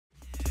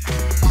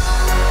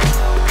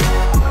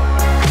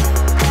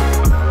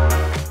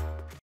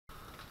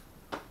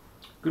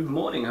Good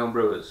morning,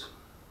 homebrewers.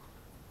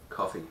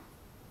 Coffee.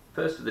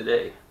 First of the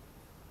day.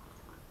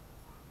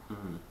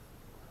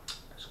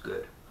 That's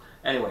good.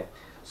 Anyway,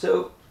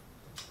 so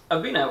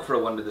I've been out for a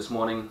wander this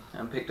morning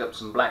and picked up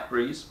some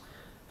blackberries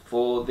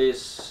for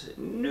this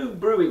new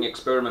brewing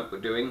experiment we're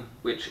doing,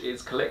 which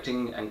is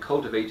collecting and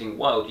cultivating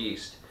wild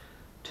yeast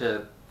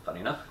to,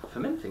 funny enough,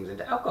 ferment things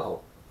into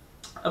alcohol.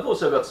 I've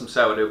also got some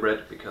sourdough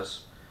bread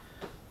because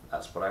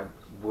that's what I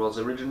was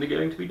originally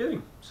going to be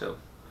doing. So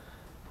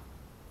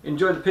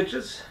enjoy the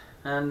pictures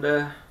and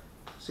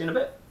see you in a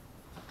bit.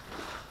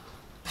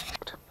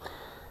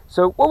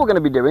 So what we're going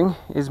to be doing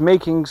is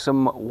making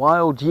some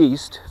wild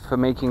yeast for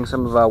making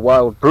some of our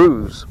wild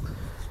brews.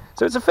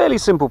 So it's a fairly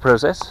simple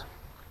process.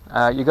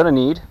 You're going to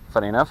need,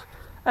 funny enough,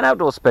 an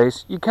outdoor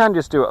space. You can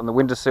just do it on the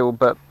windowsill,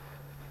 but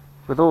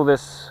with all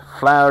this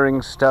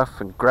flowering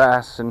stuff and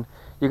grass, and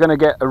you're going to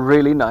get a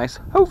really nice,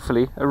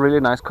 hopefully a really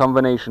nice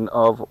combination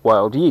of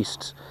wild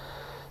yeasts.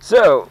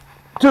 So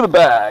to the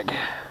bag.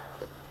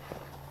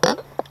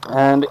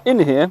 And in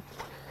here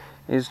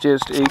is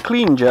just a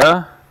clean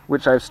jar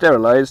which I've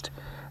sterilized,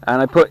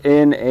 and I put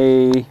in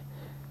a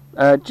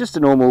just a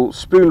normal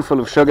spoonful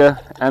of sugar,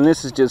 and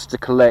this is just to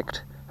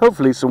collect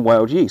hopefully some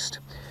wild yeast.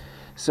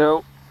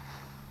 So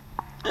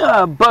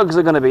bugs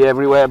are going to be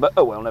everywhere, but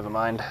oh well, never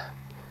mind.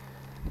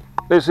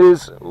 This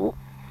is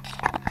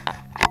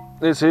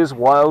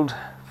wild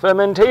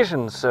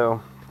fermentation,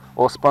 so,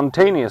 or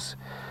spontaneous.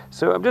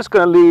 So I'm just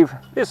going to leave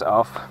this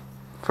off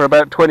for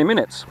about 20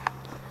 minutes.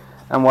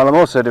 And while I'm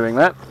also doing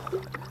that,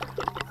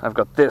 I've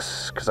got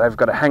this, because I've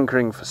got a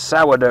hankering for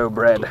sourdough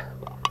bread.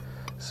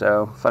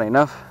 So, funny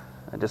enough,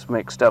 I just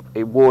mixed up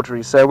a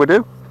watery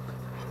sourdough,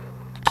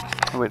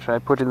 which I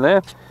put in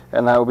there,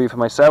 and that will be for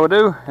my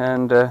sourdough,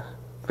 and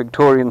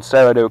Victorian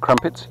sourdough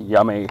crumpets,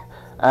 yummy.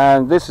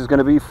 And this is going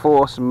to be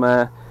for some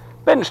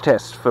bench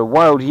tests for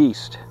wild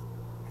yeast.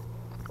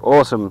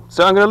 Awesome.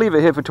 So I'm going to leave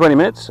it here for 20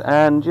 minutes,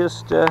 and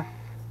just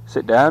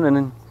sit down and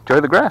enjoy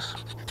the grass.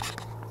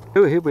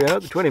 So here we are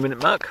at the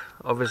 20-minute mark.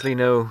 Obviously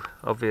no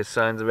obvious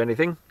signs of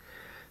anything.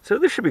 So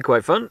this should be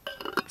quite fun.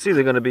 It's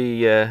either going to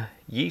be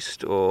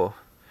yeast or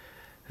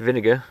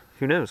vinegar,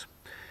 who knows.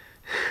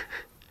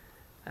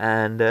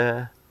 And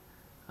a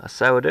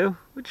sourdough,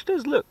 which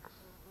does look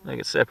like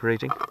it's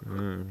separating.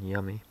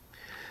 Yummy.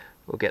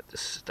 We'll get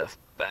this stuff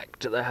back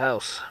to the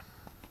house.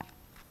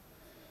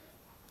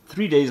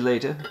 3 days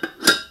later,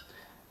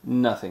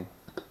 nothing.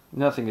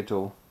 Nothing at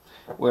all.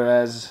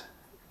 Whereas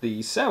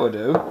the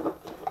sourdough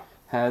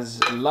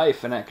has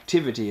life and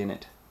activity in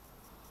it.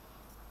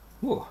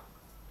 Whoa.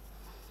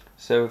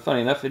 So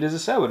funny enough, it is a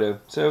sourdough.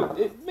 So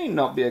it may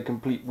not be a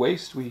complete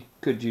waste. We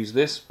could use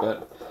this,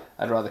 but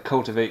I'd rather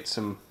cultivate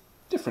some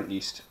different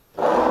yeast.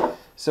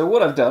 So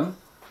what I've done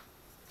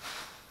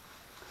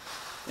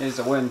is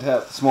I went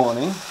out this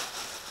morning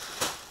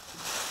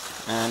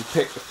and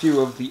picked a few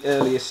of the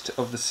earliest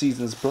of the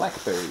season's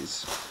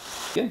blackberries.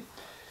 Again,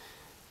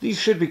 these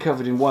should be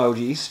covered in wild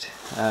yeast.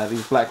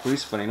 These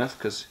blackberries, funny enough,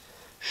 because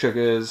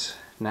sugars,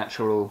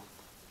 natural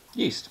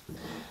yeast.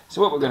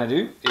 So what we're going to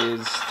do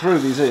is throw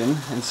these in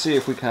and see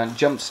if we can't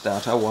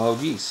jumpstart our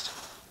wild yeast.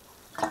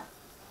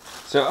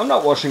 So I'm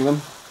not washing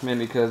them,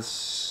 mainly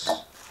because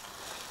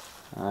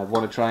I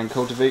want to try and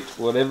cultivate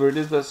whatever it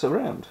is that's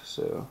around.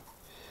 So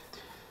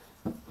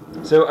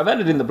I've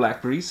added in the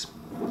blackberries,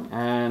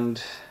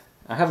 and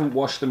I haven't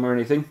washed them or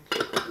anything.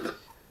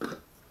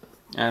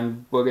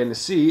 And we're going to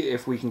see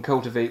if we can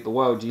cultivate the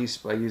wild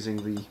yeast by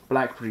using the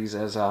blackberries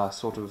as our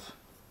sort of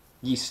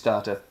yeast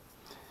starter.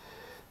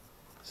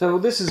 So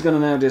this is going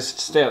to now just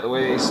stay out the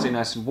way, stay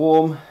nice and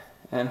warm,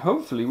 and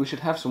hopefully we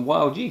should have some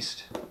wild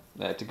yeast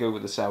there to go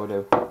with the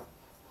sourdough.